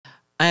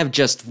I have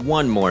just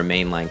one more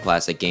mainline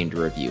classic game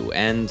to review,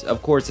 and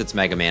of course it's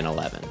Mega Man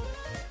 11.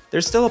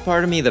 There's still a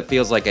part of me that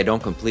feels like I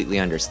don't completely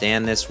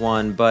understand this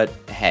one, but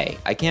hey,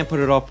 I can't put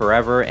it off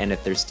forever, and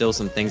if there's still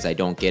some things I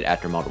don't get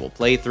after multiple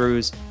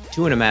playthroughs,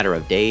 2 in a matter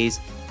of days,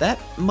 that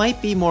might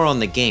be more on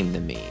the game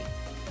than me.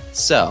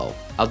 So,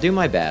 I'll do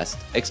my best,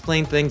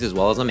 explain things as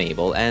well as I'm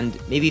able, and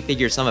maybe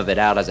figure some of it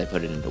out as I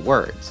put it into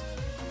words.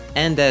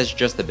 And as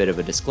just a bit of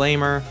a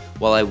disclaimer,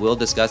 while I will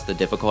discuss the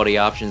difficulty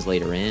options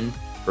later in,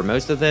 for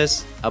most of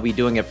this, I'll be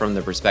doing it from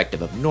the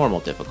perspective of normal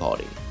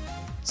difficulty.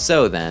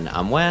 So then,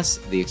 I'm Wes,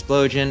 the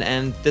Explosion,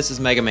 and this is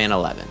Mega Man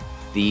 11,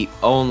 the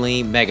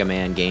only Mega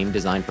Man game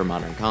designed for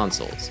modern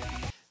consoles.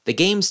 The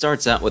game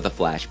starts out with a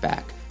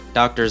flashback,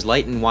 Doctors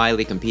Light and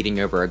Wily competing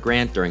over a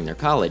grant during their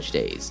college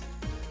days.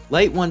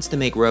 Light wants to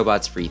make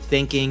robots free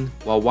thinking,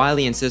 while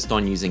Wily insists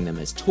on using them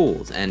as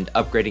tools and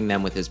upgrading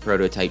them with his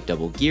prototype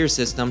double gear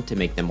system to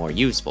make them more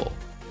useful.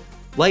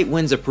 Light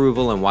wins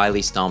approval and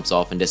Wily stomps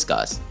off in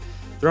disgust,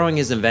 throwing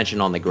his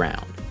invention on the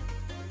ground.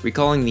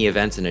 Recalling the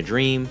events in a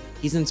dream,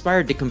 he's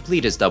inspired to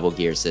complete his double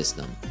gear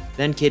system,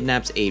 then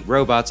kidnaps 8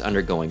 robots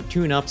undergoing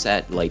tune-ups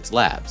at Light's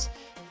labs,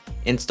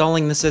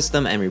 installing the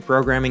system and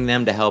reprogramming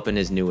them to help in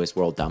his newest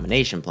world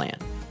domination plan.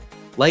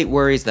 Light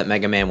worries that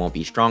Mega Man won't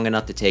be strong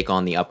enough to take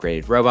on the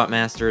upgraded Robot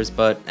Masters,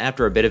 but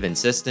after a bit of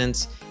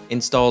insistence,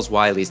 installs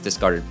Wily's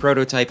discarded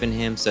prototype in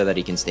him so that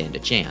he can stand a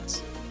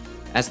chance.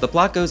 As the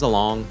plot goes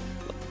along,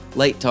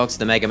 Light talks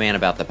to Mega Man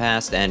about the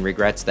past and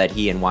regrets that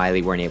he and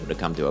Wily weren't able to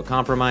come to a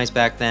compromise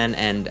back then,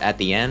 and at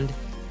the end,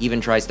 even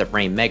tries to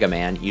frame Mega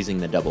Man using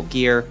the double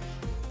gear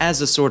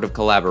as a sort of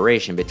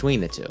collaboration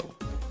between the two.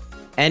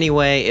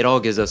 Anyway, it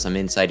all gives us some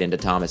insight into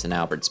Thomas and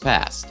Albert's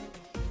past.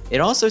 It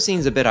also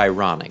seems a bit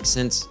ironic,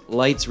 since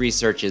Light's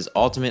research is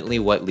ultimately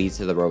what leads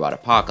to the robot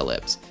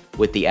apocalypse,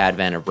 with the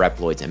advent of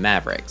Reploids and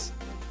Mavericks.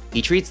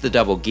 He treats the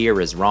double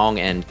gear as wrong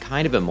and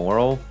kind of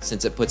immoral,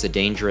 since it puts a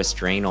dangerous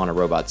strain on a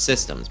robot's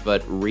systems,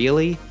 but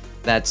really,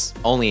 that's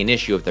only an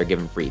issue if they're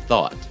given free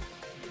thought.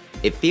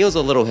 It feels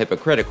a little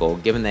hypocritical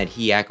given that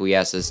he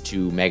acquiesces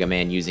to Mega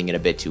Man using it a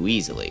bit too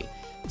easily,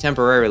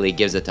 temporarily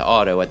gives it to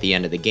Otto at the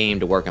end of the game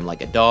to work him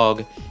like a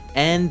dog,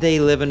 and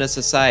they live in a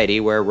society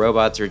where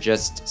robots are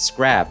just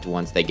scrapped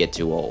once they get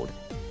too old.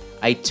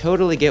 I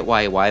totally get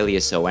why Wily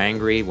is so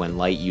angry when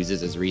Light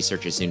uses his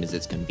research as soon as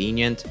it's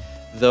convenient,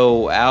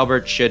 though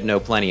Albert should know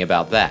plenty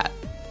about that.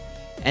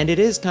 And it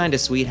is kinda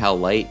sweet how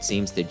Light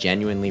seems to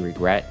genuinely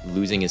regret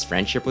losing his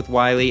friendship with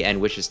Wily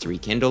and wishes to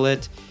rekindle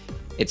it.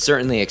 It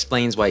certainly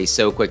explains why he's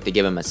so quick to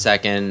give him a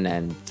second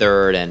and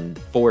third and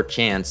fourth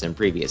chance in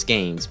previous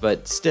games,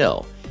 but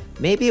still,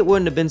 maybe it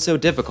wouldn't have been so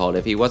difficult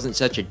if he wasn't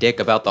such a dick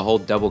about the whole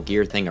double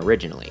gear thing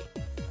originally.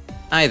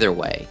 Either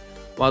way,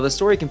 while the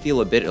story can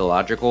feel a bit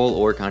illogical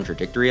or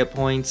contradictory at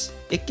points,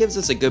 it gives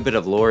us a good bit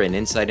of lore and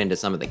insight into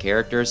some of the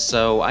characters,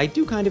 so I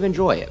do kind of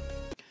enjoy it.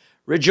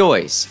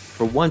 Rejoice,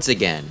 for once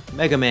again,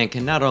 Mega Man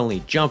can not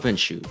only jump and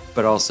shoot,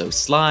 but also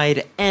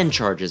slide and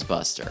charge his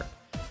buster.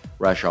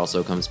 Rush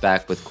also comes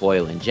back with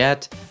Coil and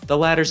Jet, the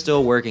latter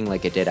still working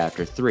like it did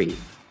after 3,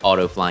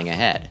 Auto flying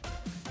ahead.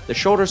 The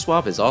shoulder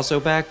swap is also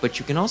back, but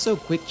you can also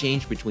quick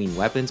change between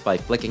weapons by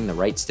flicking the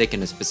right stick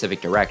in a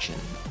specific direction.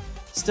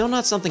 Still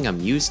not something I'm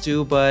used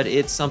to, but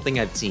it's something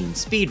I've seen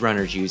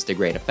speedrunners use to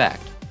great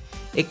effect.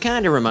 It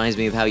kinda reminds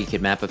me of how you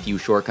could map a few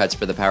shortcuts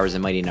for the powers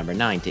in Mighty No.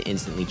 9 to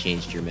instantly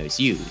change to your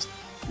most used,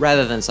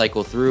 rather than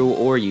cycle through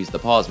or use the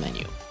pause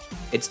menu.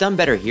 It's done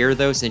better here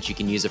though, since you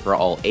can use it for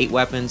all 8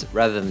 weapons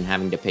rather than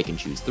having to pick and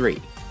choose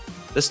 3.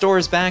 The store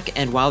is back,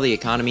 and while the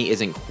economy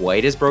isn't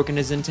quite as broken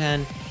as in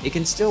 10, it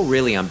can still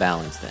really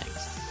unbalance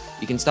things.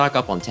 You can stock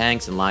up on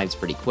tanks and lives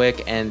pretty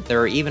quick, and there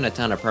are even a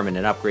ton of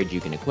permanent upgrades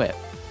you can equip,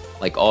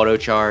 like auto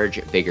charge,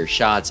 bigger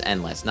shots,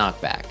 and less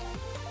knockback.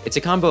 It's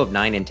a combo of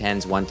 9 and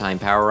 10's one-time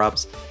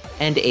power-ups,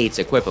 and 8's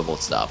equipable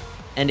stuff,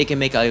 and it can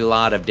make a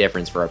lot of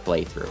difference for a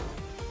playthrough.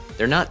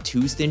 They're not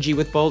too stingy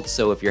with bolts,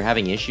 so if you're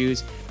having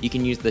issues, you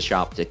can use the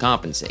shop to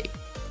compensate.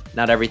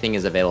 Not everything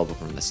is available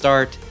from the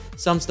start,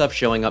 some stuff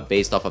showing up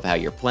based off of how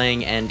you're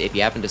playing, and if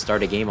you happen to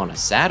start a game on a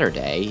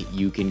Saturday,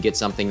 you can get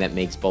something that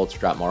makes bolts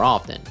drop more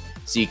often,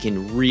 so you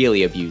can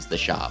really abuse the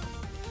shop.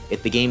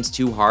 If the game's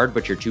too hard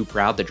but you're too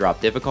proud to drop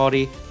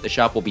difficulty, the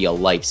shop will be a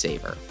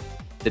lifesaver.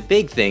 The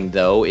big thing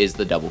though is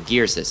the double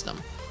gear system,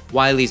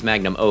 Wily's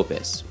magnum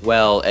opus,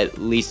 well, at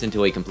least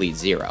until he completes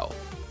 0.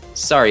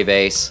 Sorry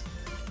base.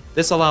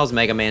 This allows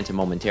Mega Man to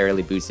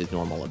momentarily boost his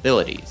normal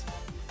abilities.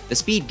 The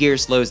speed gear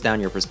slows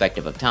down your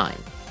perspective of time,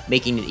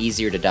 making it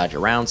easier to dodge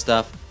around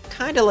stuff,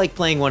 kinda like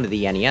playing one of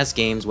the NES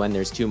games when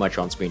there's too much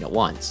on screen at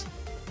once.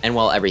 And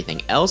while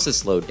everything else is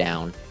slowed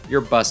down,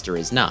 your buster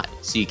is not,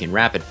 so you can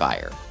rapid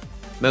fire.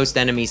 Most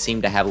enemies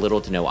seem to have little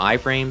to no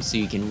iframes, so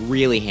you can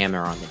really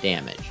hammer on the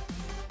damage.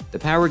 The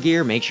power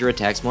gear makes your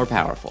attacks more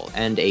powerful,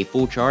 and a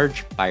full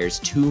charge fires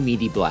 2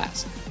 meaty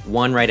blasts,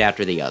 one right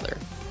after the other.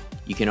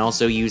 You can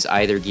also use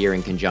either gear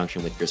in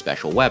conjunction with your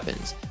special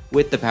weapons,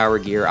 with the power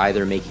gear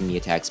either making the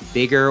attacks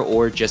bigger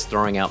or just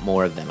throwing out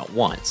more of them at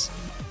once.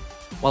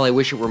 While I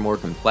wish it were more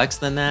complex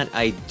than that,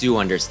 I do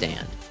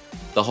understand.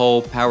 The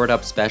whole powered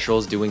up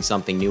specials doing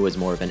something new is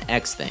more of an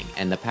X thing,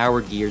 and the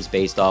power gear's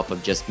based off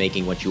of just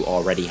making what you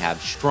already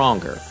have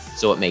stronger,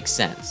 so it makes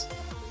sense.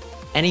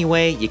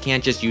 Anyway, you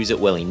can't just use it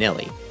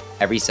willy-nilly.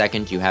 Every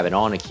second you have it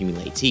on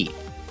accumulates heat.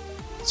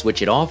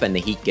 Switch it off and the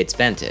heat gets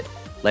vented.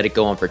 Let it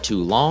go on for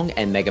too long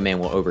and Mega Man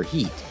will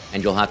overheat,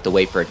 and you'll have to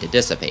wait for it to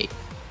dissipate.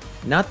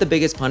 Not the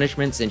biggest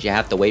punishment since you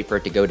have to wait for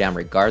it to go down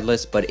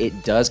regardless, but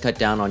it does cut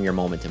down on your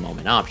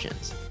moment-to-moment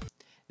options.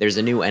 There's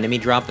a new enemy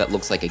drop that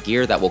looks like a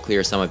gear that will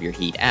clear some of your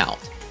heat out,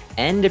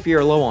 and if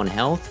you're low on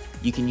health,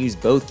 you can use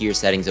both gear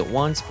settings at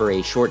once for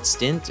a short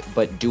stint,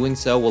 but doing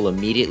so will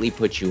immediately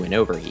put you in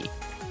overheat.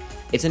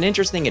 It's an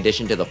interesting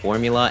addition to the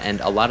formula,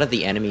 and a lot of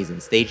the enemies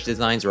and stage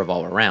designs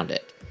revolve around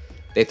it.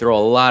 They throw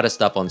a lot of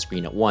stuff on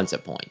screen at once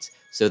at points,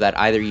 so that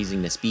either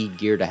using the speed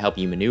gear to help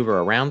you maneuver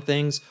around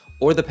things,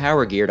 or the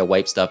power gear to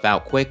wipe stuff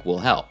out quick will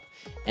help.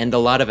 And a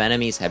lot of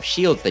enemies have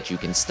shields that you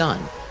can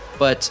stun,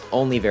 but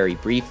only very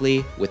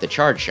briefly with a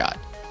charge shot,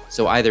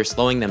 so either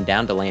slowing them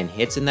down to land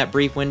hits in that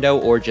brief window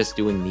or just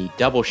doing the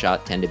double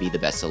shot tend to be the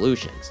best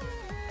solutions.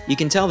 You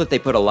can tell that they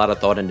put a lot of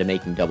thought into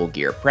making double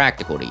gear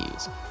practical to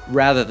use,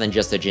 rather than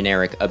just a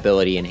generic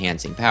ability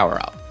enhancing power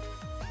up.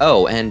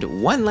 Oh,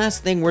 and one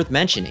last thing worth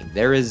mentioning,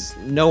 there is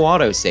no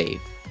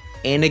autosave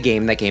in a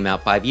game that came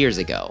out 5 years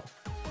ago.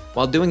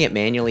 While doing it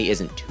manually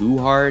isn't too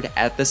hard,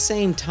 at the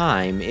same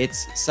time,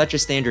 it's such a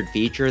standard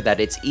feature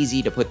that it's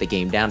easy to put the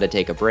game down to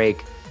take a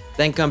break,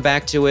 then come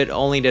back to it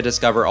only to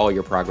discover all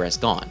your progress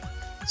gone.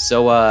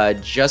 So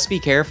just be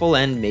careful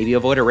and maybe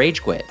avoid a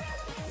rage quit.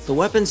 The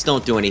weapons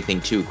don't do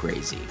anything too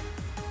crazy.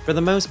 For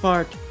the most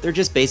part, they're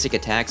just basic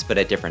attacks but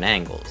at different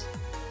angles.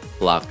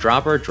 Block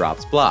Dropper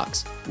drops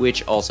blocks,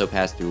 which also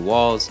pass through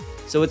walls,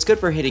 so it's good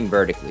for hitting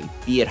vertically,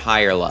 be it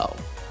high or low.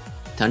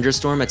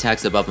 Thunderstorm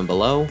attacks above and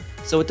below,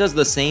 so it does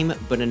the same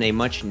but in a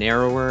much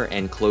narrower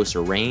and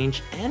closer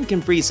range and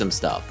can freeze some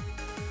stuff,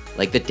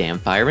 like the Damn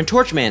Fire and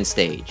Torchman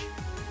stage.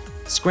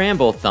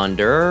 Scramble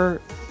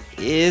Thunder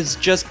is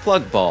just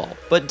Plug Ball,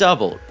 but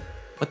doubled.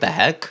 What the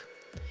heck?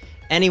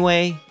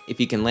 Anyway, if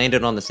you can land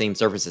it on the same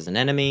surface as an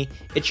enemy,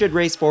 it should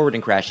race forward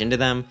and crash into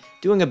them,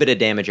 doing a bit of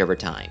damage over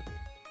time.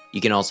 You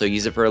can also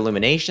use it for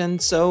illumination,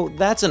 so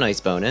that's a nice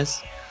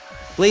bonus.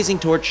 Blazing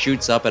Torch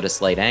shoots up at a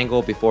slight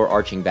angle before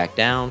arching back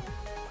down,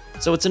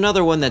 so it's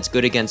another one that's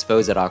good against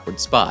foes at awkward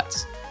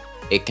spots.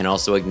 It can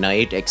also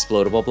ignite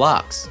explodable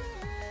blocks.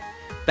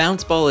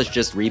 Bounce Ball is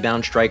just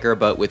Rebound Striker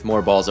but with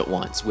more balls at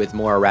once, with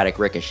more erratic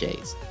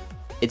ricochets.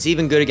 It's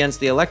even good against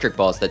the electric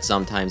balls that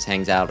sometimes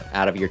hangs out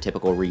of your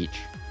typical reach.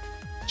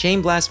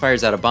 Chain Blast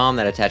fires out a bomb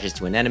that attaches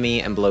to an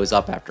enemy and blows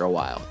up after a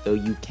while, though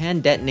you can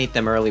detonate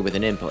them early with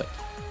an input.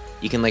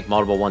 You can link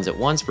multiple ones at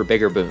once for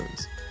bigger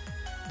boons.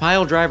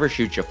 Pile Driver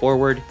shoots you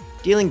forward,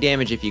 dealing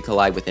damage if you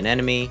collide with an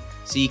enemy,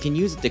 so you can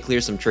use it to clear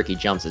some tricky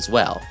jumps as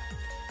well.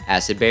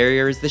 Acid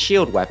Barrier is the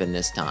shield weapon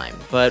this time,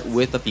 but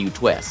with a few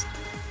twists.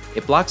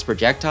 It blocks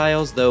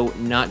projectiles, though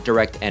not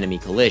direct enemy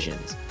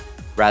collisions.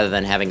 Rather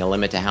than having a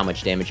limit to how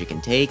much damage it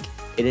can take,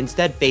 it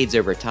instead fades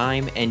over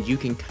time, and you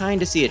can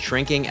kinda see it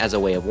shrinking as a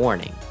way of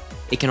warning.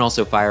 It can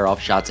also fire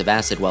off shots of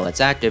acid while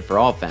it's active for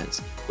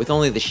offense, with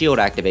only the shield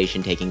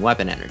activation taking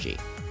weapon energy.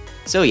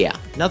 So yeah,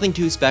 nothing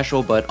too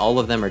special, but all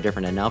of them are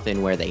different enough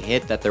in where they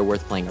hit that they're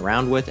worth playing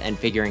around with and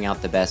figuring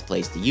out the best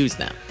place to use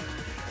them.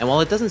 And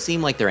while it doesn't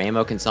seem like their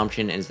ammo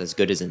consumption is as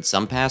good as in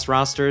some past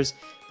rosters,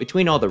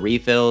 between all the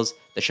refills,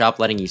 the shop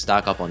letting you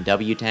stock up on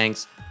W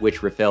tanks,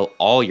 which refill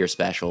all your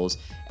specials,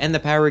 and the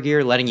power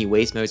gear letting you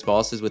waste most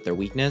bosses with their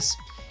weakness,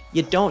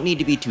 you don't need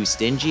to be too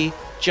stingy,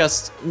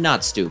 just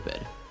not stupid.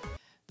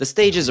 The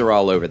stages are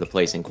all over the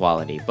place in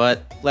quality,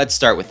 but let's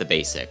start with the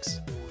basics.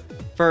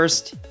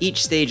 First,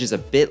 each stage is a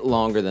bit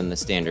longer than the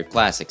standard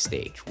classic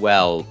stage.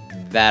 Well,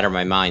 that or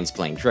my mind's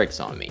playing tricks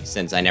on me,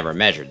 since I never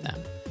measured them.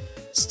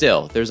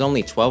 Still, there's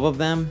only 12 of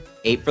them,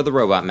 8 for the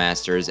Robot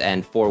Masters,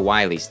 and 4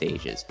 Wily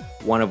stages,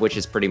 one of which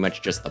is pretty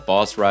much just the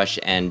boss rush,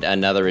 and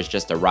another is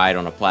just a ride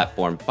on a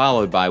platform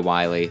followed by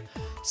Wily,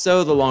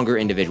 so the longer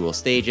individual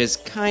stages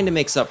kinda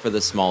makes up for the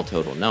small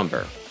total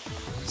number.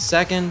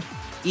 Second,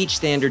 each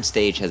standard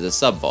stage has a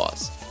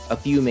sub-boss, a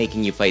few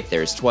making you fight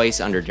theirs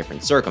twice under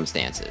different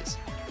circumstances.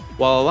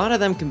 While a lot of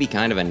them can be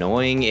kind of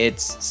annoying,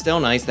 it's still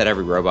nice that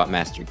every Robot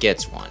Master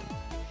gets one.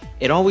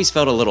 It always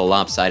felt a little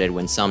lopsided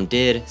when some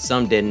did,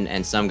 some didn't,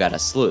 and some got a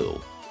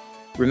slew.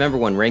 Remember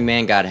when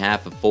Ringman got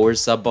half of 4's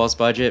sub-boss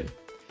budget?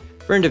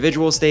 For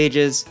individual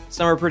stages,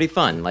 some are pretty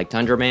fun, like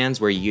Tundra Man's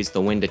where you use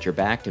the wind at your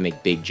back to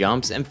make big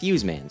jumps, and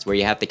Fuse Man's where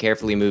you have to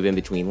carefully move in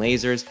between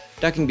lasers,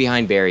 ducking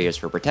behind barriers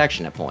for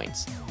protection at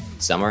points.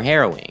 Some are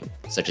harrowing,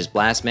 such as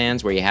Blast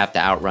Man's where you have to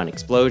outrun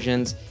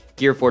explosions,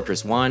 Gear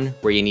Fortress 1,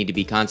 where you need to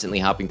be constantly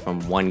hopping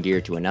from one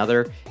gear to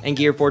another, and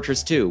Gear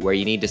Fortress 2, where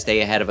you need to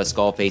stay ahead of a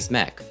skull-faced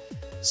mech.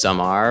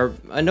 Some are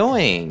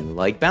annoying,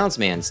 like Bounce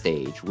Man's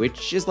stage,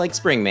 which is like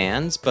Spring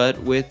Man's, but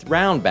with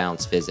round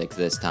bounce physics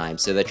this time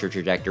so that your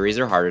trajectories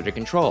are harder to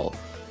control,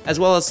 as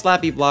well as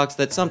slappy blocks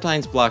that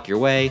sometimes block your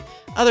way,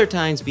 other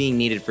times being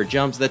needed for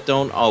jumps that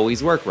don't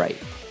always work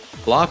right.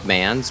 Block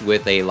Man's,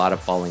 with a lot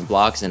of falling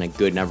blocks and a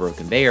good number of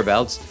conveyor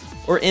belts,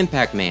 or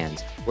Impact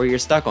Man's, where you're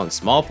stuck on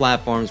small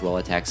platforms while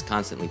attacks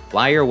constantly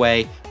fly your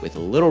way with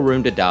little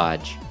room to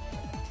dodge.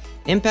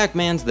 Impact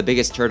Man's the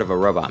biggest turd of a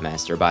robot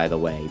master, by the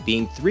way,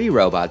 being 3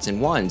 robots in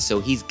one, so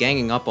he's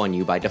ganging up on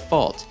you by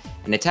default,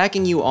 and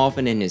attacking you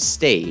often in his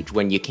stage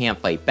when you can't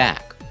fight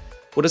back.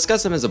 We'll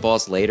discuss him as a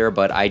boss later,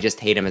 but I just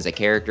hate him as a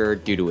character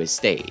due to his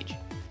stage.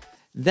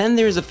 Then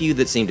there's a few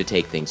that seem to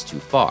take things too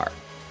far.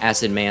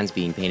 Acid Man's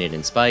being painted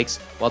in spikes,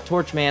 while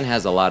Torch Man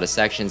has a lot of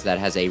sections that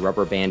has a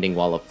rubber banding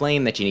wall of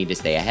flame that you need to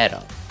stay ahead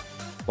of.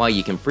 While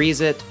you can freeze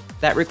it,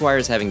 that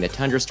requires having the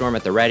Tundra Storm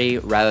at the ready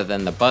rather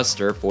than the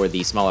Buster for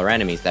the smaller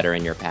enemies that are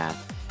in your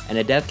path, and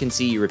a death can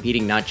see you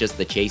repeating not just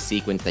the chase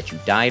sequence that you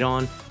died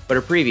on, but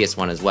a previous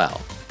one as well.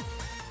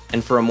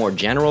 And for a more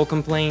general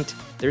complaint,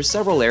 there's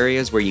several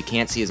areas where you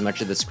can't see as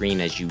much of the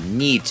screen as you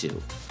need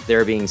to,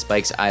 there being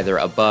spikes either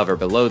above or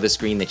below the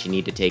screen that you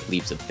need to take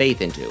leaps of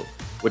faith into,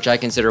 which I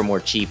consider more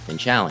cheap than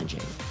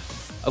challenging.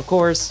 Of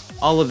course,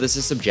 all of this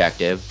is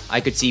subjective.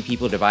 I could see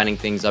people dividing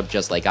things up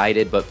just like I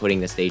did, but putting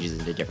the stages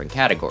into different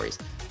categories,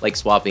 like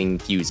swapping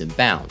fuse and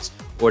bounce,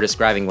 or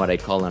describing what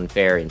I'd call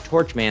unfair in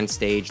Torch Man's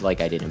stage like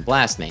I did in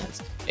Blast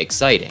Man's.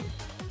 Exciting.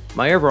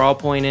 My overall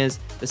point is,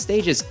 the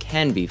stages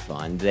can be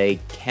fun, they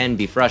can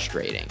be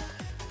frustrating.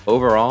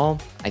 Overall,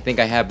 I think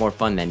I have more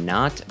fun than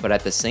not, but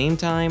at the same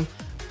time,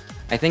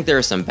 I think there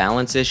are some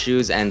balance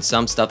issues and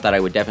some stuff that I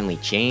would definitely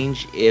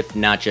change, if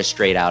not just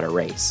straight out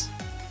erase.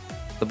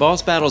 The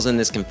boss battles in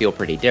this can feel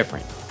pretty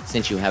different,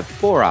 since you have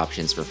 4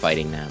 options for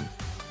fighting them.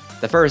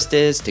 The first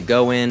is to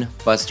go in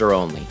Buster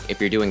only, if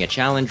you're doing a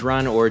challenge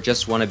run or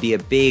just want to be a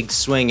big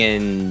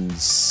swingin'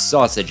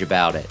 sausage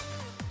about it.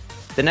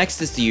 The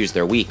next is to use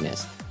their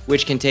weakness,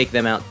 which can take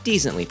them out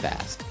decently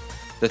fast.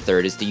 The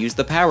third is to use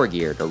the power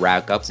gear to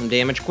rack up some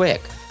damage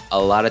quick, a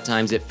lot of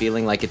times it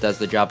feeling like it does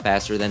the job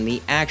faster than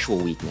the actual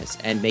weakness,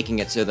 and making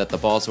it so that the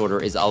boss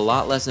order is a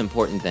lot less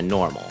important than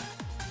normal.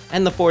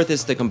 And the fourth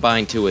is to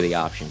combine 2 of the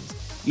options,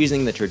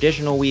 using the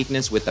traditional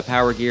weakness with the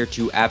power gear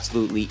to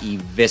absolutely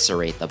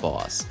eviscerate the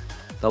boss.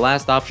 The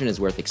last option is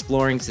worth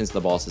exploring since the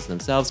bosses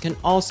themselves can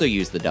also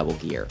use the double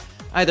gear,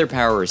 either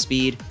power or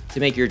speed, to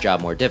make your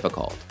job more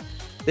difficult.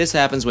 This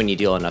happens when you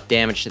deal enough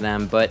damage to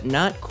them, but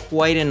not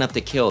quite enough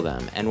to kill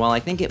them, and while I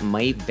think it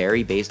might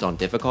vary based on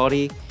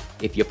difficulty,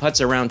 if you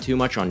putz around too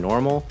much on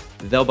normal,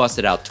 they'll bust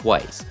it out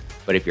twice,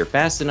 but if you're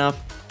fast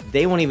enough,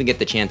 they won't even get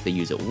the chance to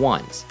use it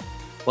once.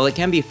 While it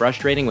can be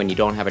frustrating when you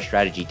don't have a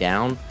strategy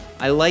down,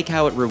 I like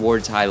how it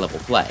rewards high-level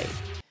play.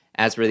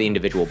 As for the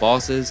individual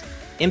bosses,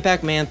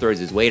 Impact Man throws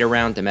his weight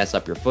around to mess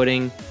up your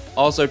footing,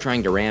 also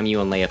trying to ram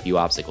you and lay a few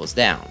obstacles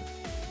down.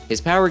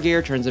 His power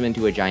gear turns him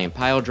into a giant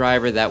pile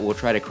driver that will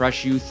try to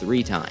crush you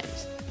 3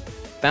 times.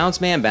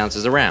 Bounce Man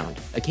bounces around,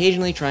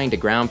 occasionally trying to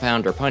ground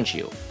pound or punch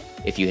you.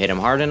 If you hit him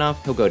hard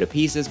enough, he'll go to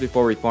pieces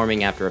before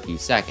reforming after a few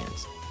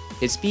seconds.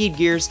 His speed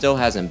gear still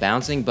has him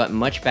bouncing, but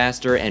much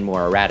faster and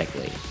more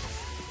erratically.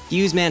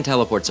 Fuse Man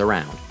teleports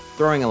around,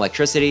 throwing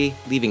electricity,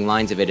 leaving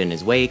lines of it in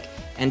his wake,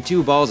 and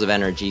 2 balls of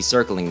energy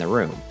circling the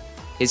room.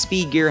 His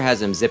speed gear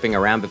has him zipping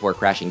around before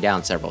crashing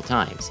down several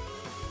times.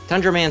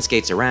 Tundra Man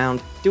skates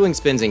around, doing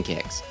spins and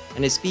kicks,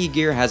 and his speed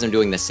gear has him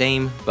doing the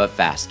same, but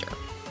faster.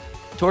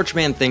 Torch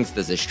Man thinks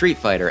this is Street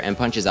Fighter and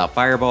punches out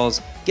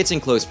fireballs, gets in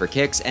close for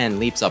kicks, and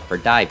leaps up for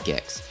dive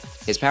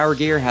kicks. His power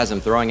gear has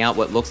him throwing out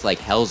what looks like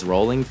Hell's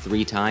Rolling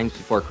 3 times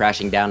before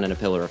crashing down in a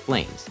pillar of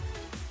flames.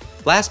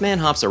 Blast Man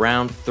hops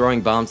around,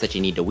 throwing bombs that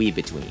you need to weave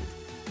between.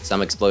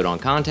 Some explode on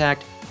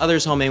contact,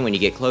 others home in when you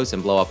get close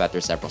and blow up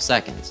after several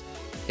seconds.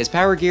 His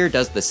power gear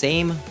does the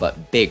same,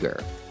 but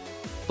bigger.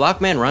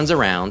 Blockman runs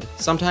around,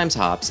 sometimes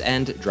hops,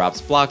 and drops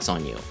blocks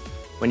on you.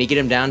 When you get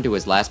him down to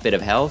his last bit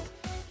of health,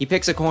 he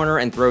picks a corner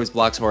and throws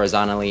blocks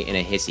horizontally in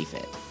a hissy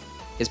fit.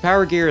 His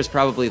power gear is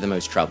probably the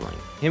most troubling,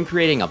 him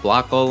creating a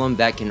block golem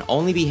that can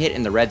only be hit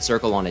in the red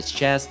circle on his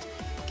chest,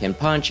 can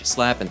punch,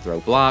 slap, and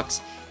throw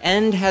blocks,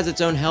 and has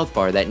its own health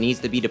bar that needs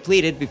to be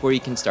depleted before you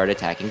can start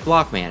attacking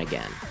Blockman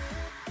again.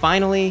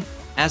 Finally,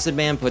 Acid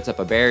Man puts up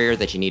a barrier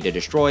that you need to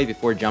destroy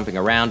before jumping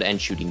around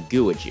and shooting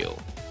goo at you.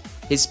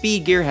 His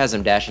speed gear has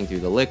him dashing through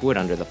the liquid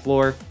under the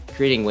floor,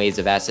 creating waves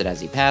of acid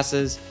as he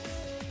passes,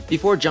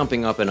 before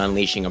jumping up and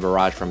unleashing a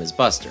barrage from his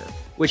buster,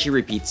 which he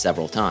repeats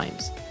several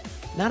times.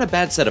 Not a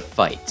bad set of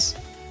fights.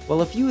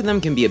 While a few of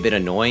them can be a bit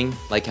annoying,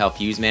 like how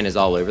Fuse Man is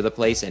all over the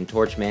place and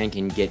Torch Man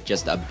can get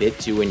just a bit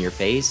too in your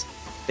face,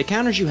 the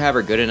counters you have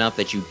are good enough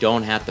that you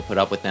don't have to put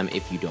up with them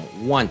if you don't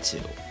want to.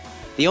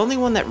 The only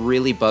one that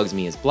really bugs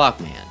me is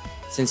Blockman,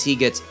 since he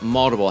gets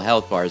multiple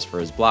health bars for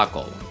his block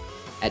golem,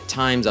 at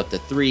times up to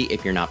 3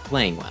 if you're not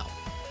playing well.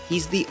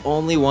 He's the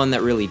only one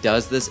that really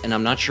does this, and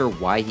I'm not sure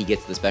why he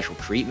gets the special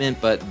treatment,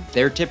 but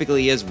there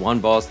typically is one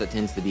boss that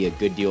tends to be a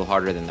good deal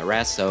harder than the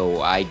rest,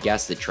 so I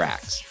guess it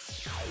tracks.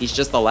 He's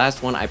just the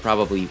last one I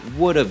probably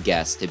would have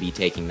guessed to be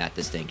taking that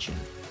distinction.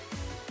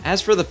 As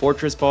for the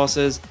Fortress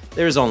bosses,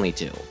 there's only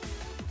 2.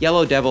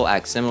 Yellow Devil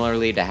acts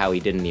similarly to how he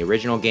did in the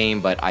original game,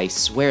 but I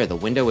swear the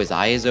window his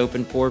eye is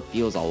open for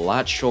feels a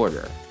lot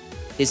shorter.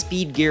 His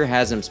speed gear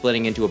has him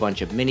splitting into a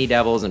bunch of mini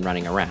devils and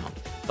running around,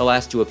 the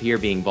last to appear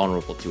being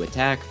vulnerable to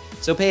attack,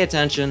 so pay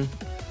attention.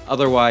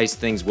 otherwise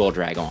things will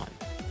drag on.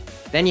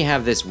 Then you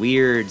have this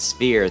weird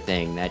sphere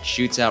thing that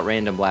shoots out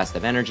random blasts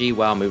of energy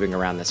while moving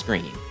around the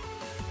screen.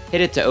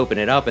 Hit it to open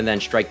it up and then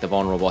strike the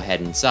vulnerable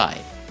head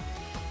inside.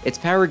 Its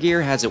power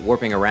gear has it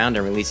warping around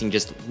and releasing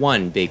just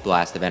one big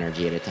blast of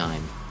energy at a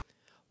time.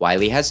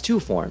 Wily has two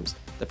forms,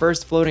 the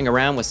first floating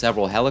around with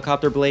several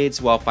helicopter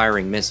blades while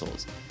firing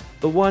missiles,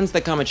 the ones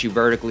that come at you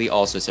vertically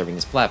also serving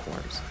as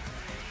platforms.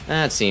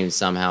 That seems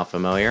somehow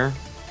familiar.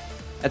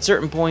 At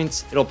certain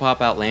points, it'll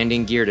pop out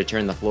landing gear to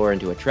turn the floor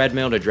into a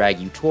treadmill to drag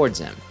you towards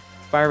him,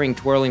 firing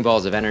twirling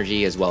balls of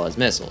energy as well as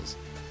missiles.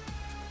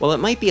 While it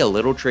might be a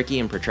little tricky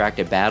in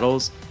protracted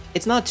battles,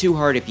 it's not too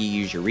hard if you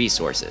use your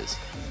resources.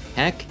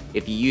 Heck,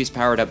 if you use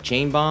powered up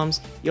chain bombs,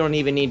 you don't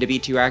even need to be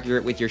too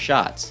accurate with your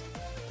shots.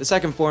 The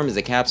second form is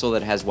a capsule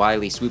that has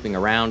Wily swooping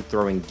around,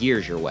 throwing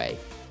gears your way,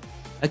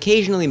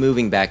 occasionally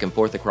moving back and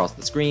forth across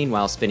the screen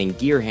while spinning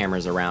gear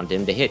hammers around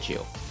him to hit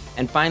you,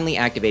 and finally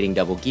activating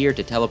double gear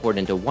to teleport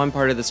into one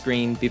part of the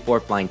screen before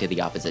flying to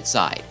the opposite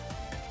side.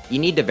 You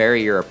need to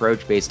vary your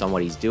approach based on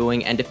what he's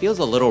doing, and it feels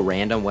a little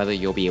random whether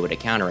you'll be able to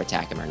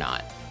counterattack him or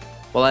not.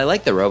 While I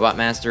like the Robot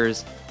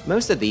Masters,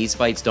 most of these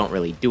fights don't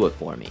really do it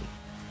for me.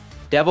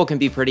 Devil can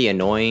be pretty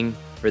annoying.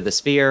 For the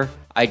Sphere,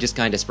 I just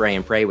kinda spray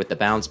and pray with the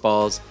bounce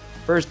balls.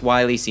 First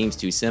Wily seems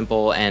too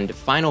simple, and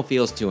Final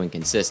feels too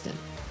inconsistent.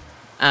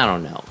 I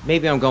don't know,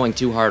 maybe I'm going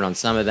too hard on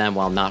some of them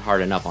while not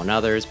hard enough on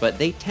others, but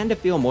they tend to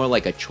feel more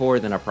like a chore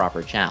than a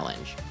proper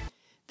challenge.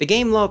 The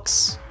game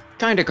looks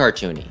kinda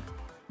cartoony.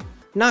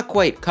 Not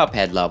quite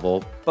Cuphead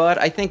level, but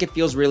I think it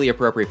feels really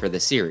appropriate for the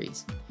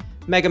series.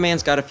 Mega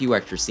Man's got a few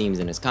extra seams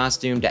in his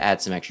costume to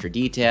add some extra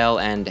detail,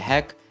 and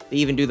heck, they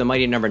even do the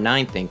Mighty No.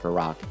 9 thing for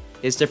Rock.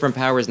 His different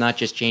power is not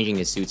just changing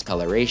his suit's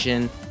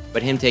coloration,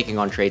 but him taking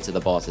on traits of the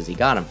bosses he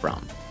got him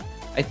from.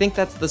 I think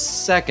that's the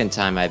second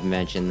time I've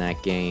mentioned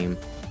that game.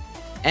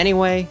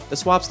 Anyway, the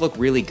swaps look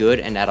really good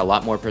and add a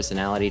lot more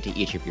personality to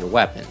each of your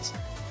weapons.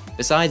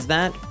 Besides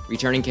that,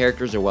 returning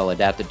characters are well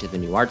adapted to the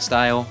new art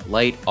style,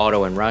 Light,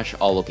 Auto, and Rush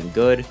all looking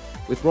good,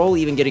 with Roll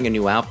even getting a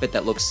new outfit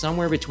that looks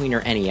somewhere between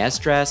her NES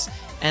dress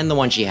and the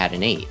one she had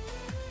in 8.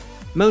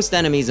 Most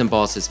enemies and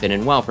bosses fit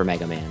in well for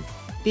Mega Man,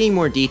 being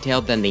more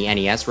detailed than the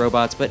NES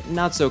robots but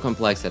not so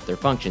complex that their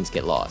functions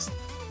get lost.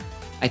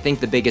 I think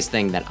the biggest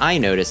thing that I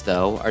noticed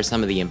though are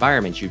some of the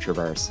environments you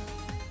traverse.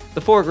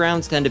 The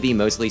foregrounds tend to be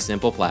mostly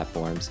simple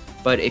platforms,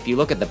 but if you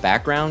look at the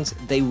backgrounds,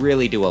 they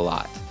really do a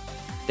lot.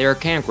 There are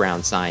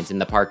campground signs in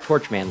the park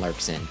Torchman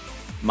lurks in,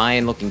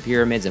 Mayan-looking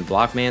pyramids in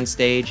Blockman's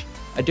stage,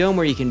 a dome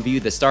where you can view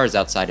the stars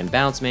outside in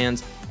Bounce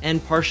Man's,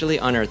 and partially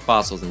unearthed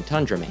fossils in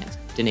Tundra Man's,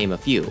 to name a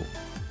few.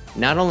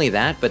 Not only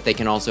that, but they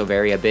can also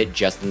vary a bit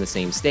just in the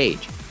same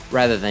stage,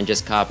 rather than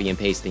just copy and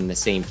pasting the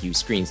same few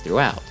screens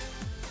throughout.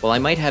 While I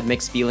might have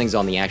mixed feelings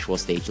on the actual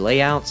stage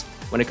layouts,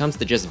 when it comes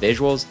to just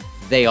visuals,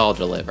 they all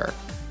deliver.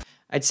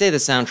 I'd say the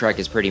soundtrack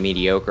is pretty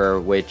mediocre,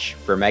 which,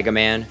 for Mega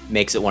Man,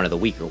 makes it one of the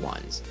weaker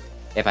ones.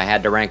 If I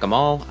had to rank them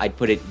all, I'd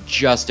put it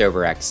just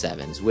over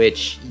X7's,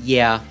 which,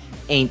 yeah,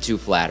 ain't too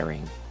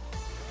flattering.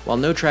 While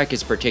no track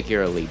is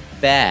particularly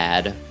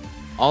bad,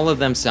 all of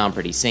them sound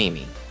pretty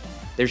samey.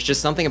 There's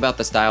just something about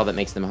the style that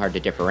makes them hard to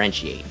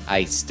differentiate.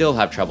 I still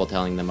have trouble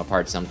telling them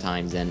apart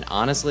sometimes, and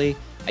honestly,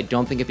 I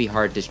don't think it'd be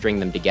hard to string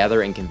them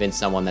together and convince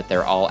someone that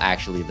they're all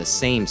actually the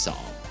same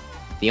song.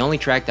 The only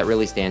track that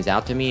really stands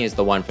out to me is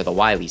the one for the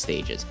Wily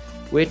stages,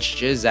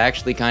 which is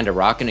actually kinda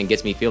rockin' and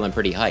gets me feeling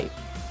pretty hype.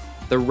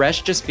 The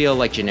rest just feel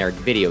like generic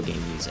video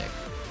game music.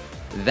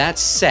 That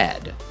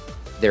said,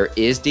 there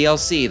is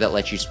DLC that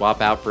lets you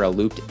swap out for a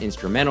looped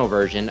instrumental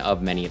version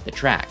of many of the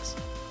tracks.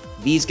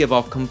 These give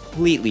off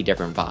completely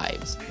different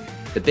vibes.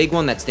 The big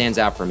one that stands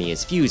out for me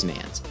is Fuse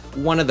Man's,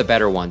 one of the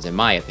better ones in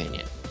my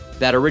opinion.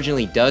 That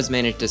originally does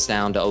manage to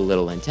sound a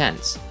little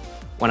intense.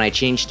 When I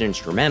changed to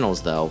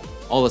instrumentals though,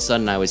 all of a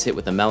sudden I was hit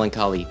with a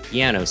melancholy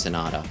piano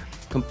sonata,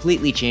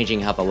 completely changing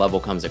how the level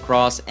comes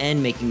across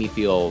and making me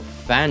feel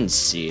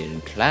fancy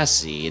and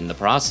classy in the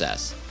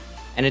process.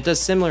 And it does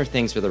similar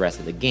things for the rest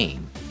of the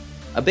game.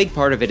 A big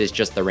part of it is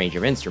just the range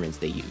of instruments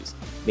they use,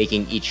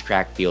 making each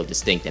track feel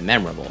distinct and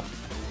memorable,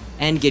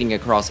 and getting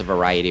across a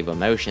variety of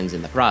emotions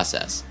in the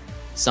process.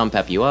 Some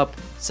pep you up,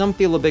 some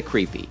feel a bit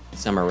creepy,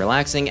 some are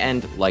relaxing,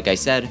 and, like I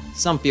said,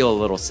 some feel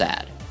a little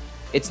sad.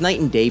 It's night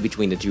and day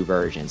between the two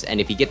versions,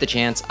 and if you get the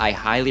chance, I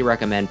highly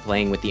recommend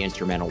playing with the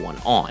instrumental one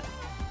on.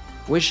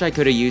 Wish I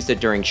could have used it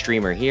during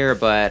streamer here,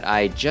 but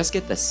I just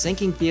get the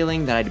sinking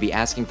feeling that I'd be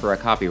asking for a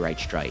copyright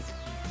strike.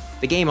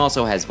 The game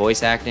also has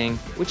voice acting,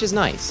 which is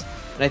nice,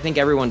 and I think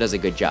everyone does a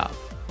good job,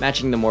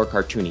 matching the more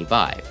cartoony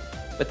vibe.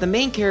 But the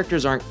main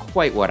characters aren't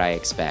quite what I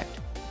expect.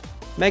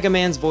 Mega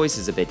Man's voice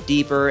is a bit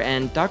deeper,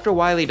 and Dr.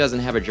 Wily doesn't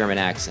have a German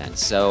accent,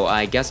 so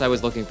I guess I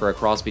was looking for a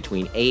cross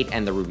between 8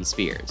 and the Ruby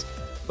Spears.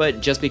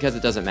 But just because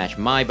it doesn't match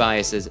my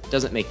biases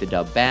doesn't make the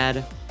dub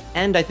bad,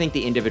 and I think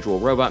the individual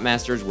Robot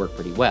Masters work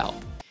pretty well.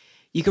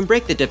 You can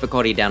break the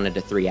difficulty down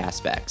into 3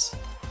 aspects.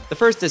 The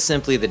first is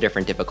simply the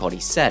different difficulty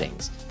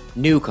settings: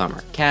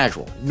 newcomer,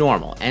 casual,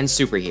 normal, and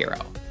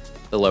superhero.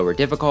 The lower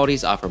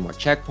difficulties offer more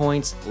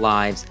checkpoints,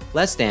 lives,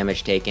 less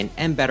damage taken,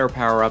 and better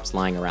power-ups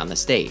lying around the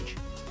stage.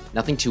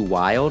 Nothing too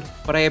wild,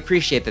 but I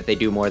appreciate that they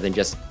do more than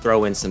just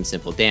throw in some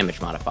simple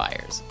damage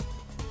modifiers.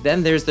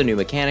 Then there's the new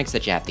mechanics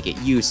that you have to get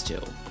used to.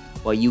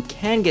 While you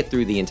can get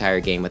through the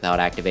entire game without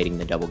activating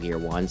the double gear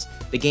once,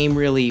 the game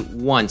really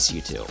wants you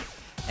to.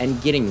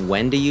 And getting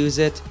when to use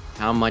it,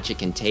 how much it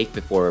can take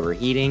before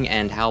overheating,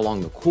 and how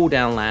long the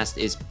cooldown lasts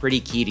is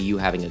pretty key to you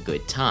having a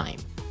good time.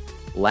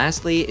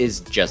 Lastly is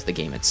just the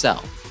game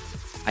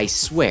itself. I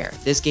swear,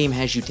 this game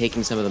has you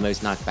taking some of the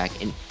most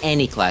knockback in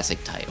any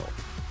classic title,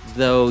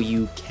 though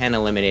you can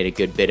eliminate a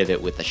good bit of it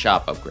with the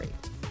shop upgrade.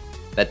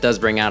 That does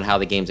bring out how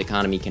the game's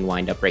economy can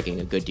wind up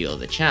breaking a good deal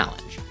of the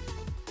challenge.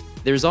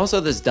 There's also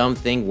this dumb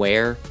thing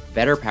where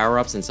better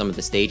power-ups in some of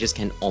the stages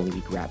can only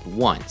be grabbed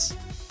once.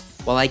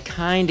 While I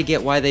kinda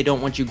get why they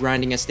don't want you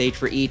grinding a stage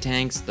for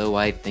E-tanks, though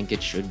I think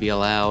it should be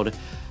allowed,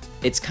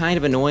 it's kind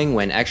of annoying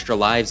when extra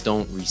lives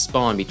don't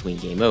respawn between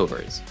game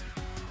overs.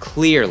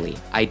 Clearly,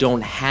 I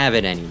don't have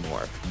it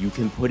anymore. You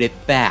can put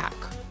it back.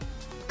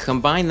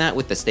 Combine that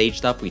with the stage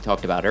stuff we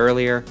talked about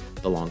earlier,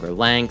 the longer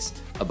lengths,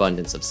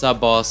 abundance of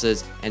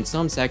sub-bosses, and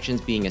some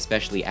sections being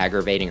especially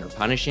aggravating or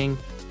punishing,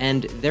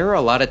 and there are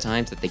a lot of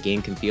times that the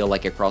game can feel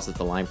like it crosses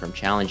the line from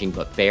challenging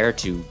but fair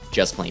to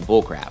just plain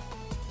bullcrap.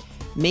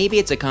 Maybe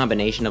it's a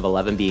combination of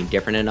 11 being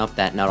different enough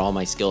that not all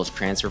my skills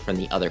transfer from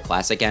the other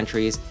classic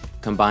entries,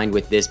 combined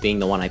with this being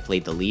the one I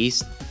played the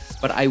least,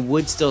 but I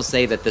would still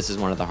say that this is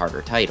one of the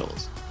harder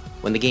titles.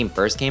 When the game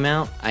first came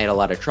out, I had a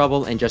lot of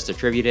trouble and just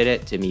attributed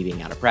it to me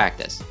being out of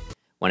practice.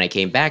 When I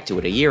came back to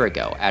it a year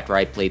ago, after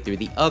I played through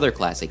the other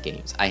classic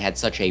games, I had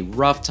such a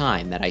rough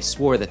time that I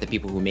swore that the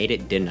people who made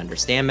it didn't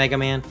understand Mega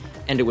Man,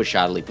 and it was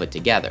shoddily put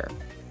together.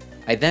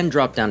 I then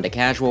dropped down to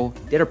casual,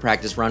 did a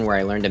practice run where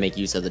I learned to make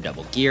use of the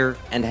double gear,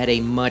 and had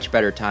a much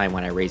better time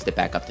when I raised it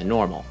back up to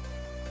normal.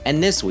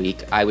 And this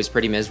week, I was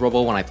pretty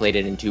miserable when I played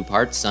it in 2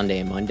 parts, Sunday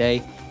and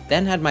Monday,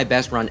 then had my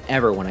best run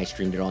ever when I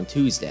streamed it on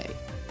Tuesday.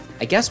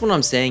 I guess what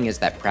I'm saying is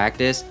that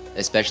practice,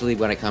 especially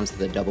when it comes to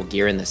the double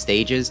gear in the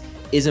stages,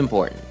 is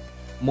important.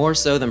 More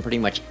so than pretty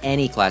much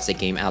any classic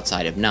game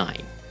outside of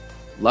 9.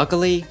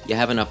 Luckily, you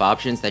have enough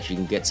options that you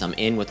can get some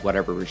in with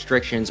whatever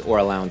restrictions or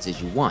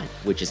allowances you want,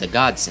 which is a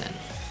godsend.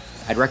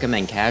 I'd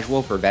recommend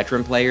casual for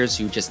veteran players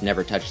who just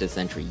never touched this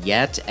entry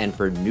yet, and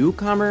for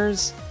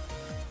newcomers,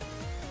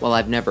 while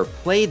I've never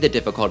played the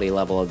difficulty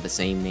level of the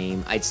same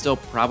name, I'd still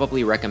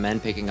probably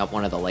recommend picking up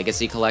one of the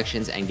Legacy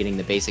collections and getting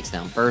the basics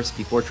down first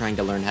before trying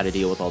to learn how to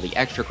deal with all the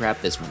extra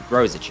crap this one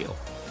throws at you.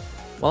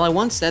 While I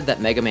once said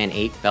that Mega Man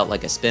 8 felt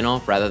like a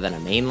spin-off rather than a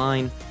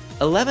mainline,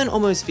 11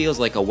 almost feels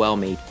like a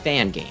well-made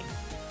fan game.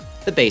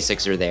 The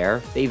basics are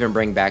there, they even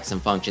bring back some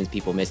functions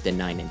people missed in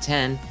 9 and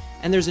 10,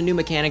 and there's a new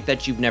mechanic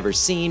that you've never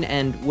seen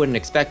and wouldn't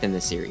expect in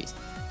this series,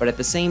 but at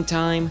the same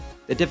time,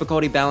 the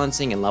difficulty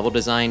balancing and level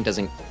design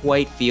doesn't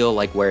quite feel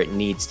like where it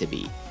needs to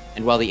be,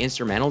 and while the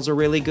instrumentals are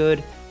really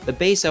good, the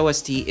base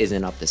OST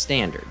isn't up to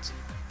standards.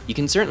 You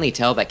can certainly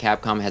tell that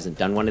Capcom hasn't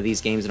done one of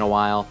these games in a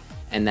while,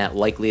 and that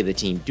likely the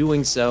team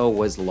doing so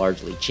was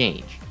largely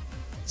change.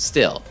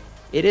 Still,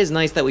 it is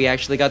nice that we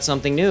actually got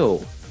something new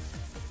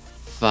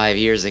 5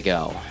 years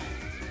ago.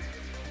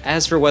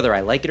 As for whether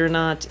I like it or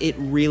not, it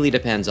really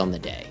depends on the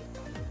day.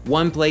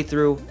 One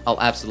playthrough,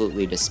 I'll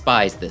absolutely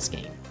despise this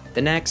game.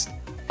 The next,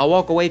 I'll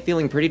walk away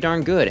feeling pretty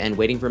darn good and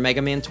waiting for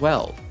Mega Man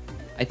 12.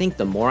 I think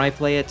the more I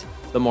play it,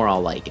 the more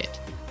I'll like it.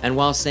 And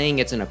while saying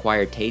it's an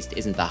acquired taste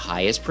isn't the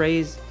highest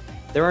praise,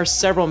 there are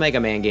several Mega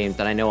Man games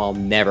that I know I'll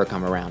never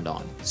come around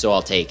on, so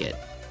I'll take it.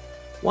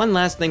 One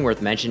last thing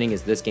worth mentioning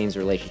is this game's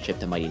relationship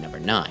to Mighty No.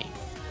 9.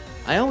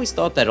 I always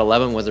thought that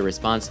 11 was a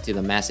response to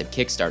the massive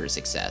Kickstarter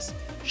success,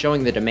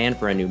 showing the demand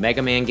for a new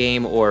Mega Man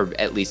game, or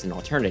at least an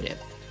alternative.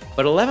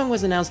 But 11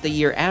 was announced a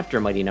year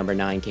after Mighty No.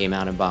 9 came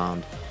out and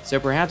bombed, so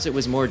perhaps it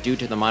was more due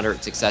to the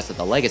moderate success of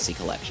the Legacy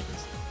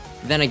collections.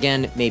 Then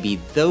again, maybe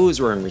those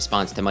were in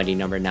response to Mighty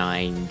No.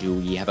 9, do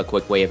we have a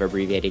quick way of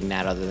abbreviating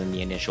that other than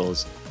the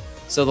initials?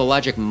 So the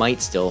logic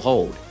might still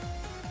hold.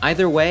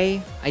 Either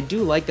way, I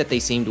do like that they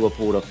seem to have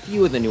pulled a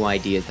few of the new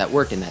ideas that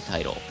worked in that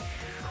title.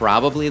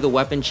 Probably the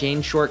weapon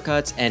change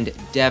shortcuts, and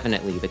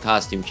definitely the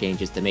costume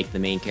changes to make the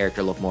main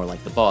character look more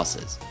like the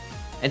bosses.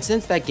 And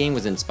since that game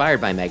was inspired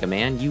by Mega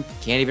Man, you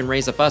can't even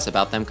raise a fuss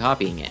about them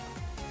copying it.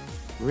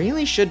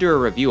 Really should do a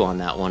review on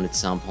that one at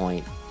some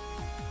point.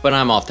 But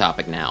I'm off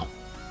topic now.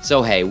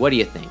 So hey, what do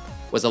you think?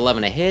 Was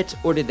 11 a hit,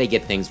 or did they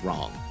get things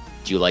wrong?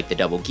 Do you like the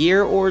double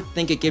gear, or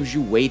think it gives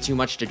you way too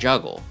much to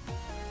juggle?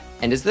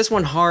 And is this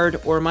one hard,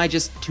 or am I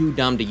just too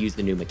dumb to use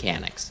the new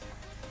mechanics?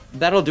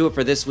 That'll do it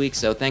for this week,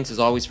 so thanks as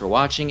always for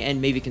watching, and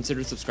maybe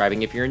consider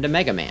subscribing if you're into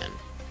Mega Man.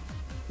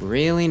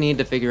 Really need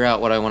to figure out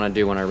what I want to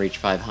do when I reach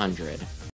 500.